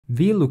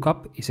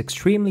VLOOKUP is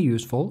extremely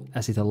useful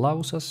as it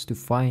allows us to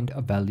find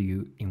a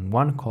value in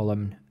one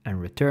column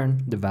and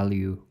return the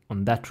value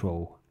on that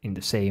row in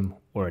the same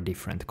or a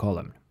different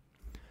column.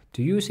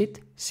 To use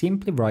it,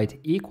 simply write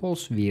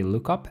equals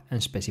VLOOKUP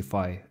and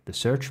specify the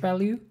search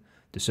value,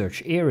 the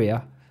search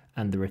area,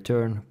 and the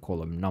return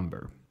column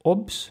number.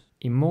 OBS,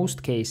 in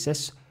most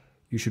cases,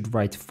 you should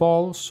write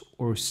false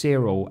or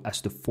 0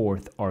 as the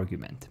fourth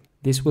argument.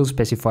 This will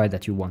specify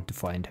that you want to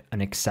find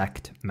an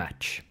exact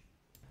match.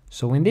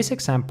 So in this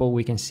example,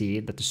 we can see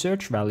that the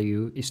search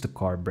value is the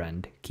car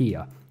brand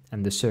Kia,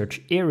 and the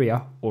search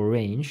area or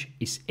range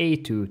is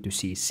A2 to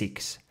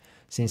C6.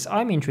 Since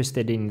I'm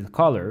interested in the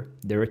color,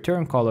 the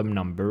return column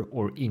number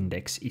or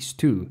index is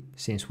 2,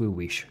 since we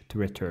wish to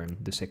return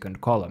the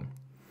second column.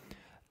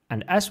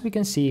 And as we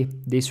can see,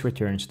 this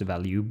returns the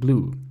value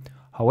blue.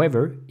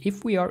 However,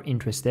 if we are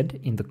interested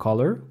in the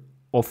color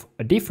of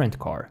a different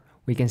car,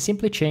 we can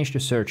simply change the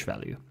search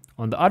value.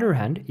 On the other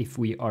hand, if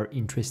we are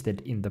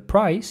interested in the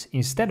price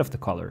instead of the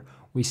color,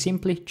 we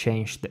simply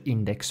change the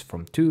index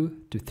from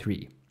 2 to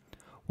 3.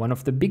 One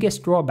of the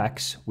biggest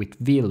drawbacks with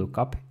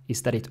VLOOKUP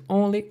is that it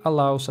only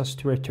allows us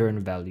to return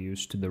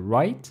values to the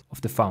right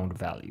of the found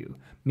value,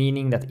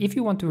 meaning that if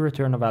you want to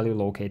return a value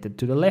located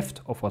to the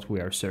left of what we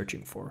are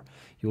searching for,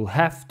 you'll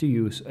have to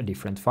use a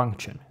different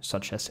function,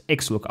 such as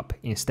XLOOKUP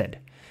instead.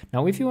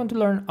 Now, if you want to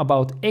learn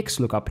about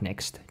XLOOKUP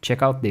next,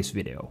 check out this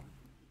video.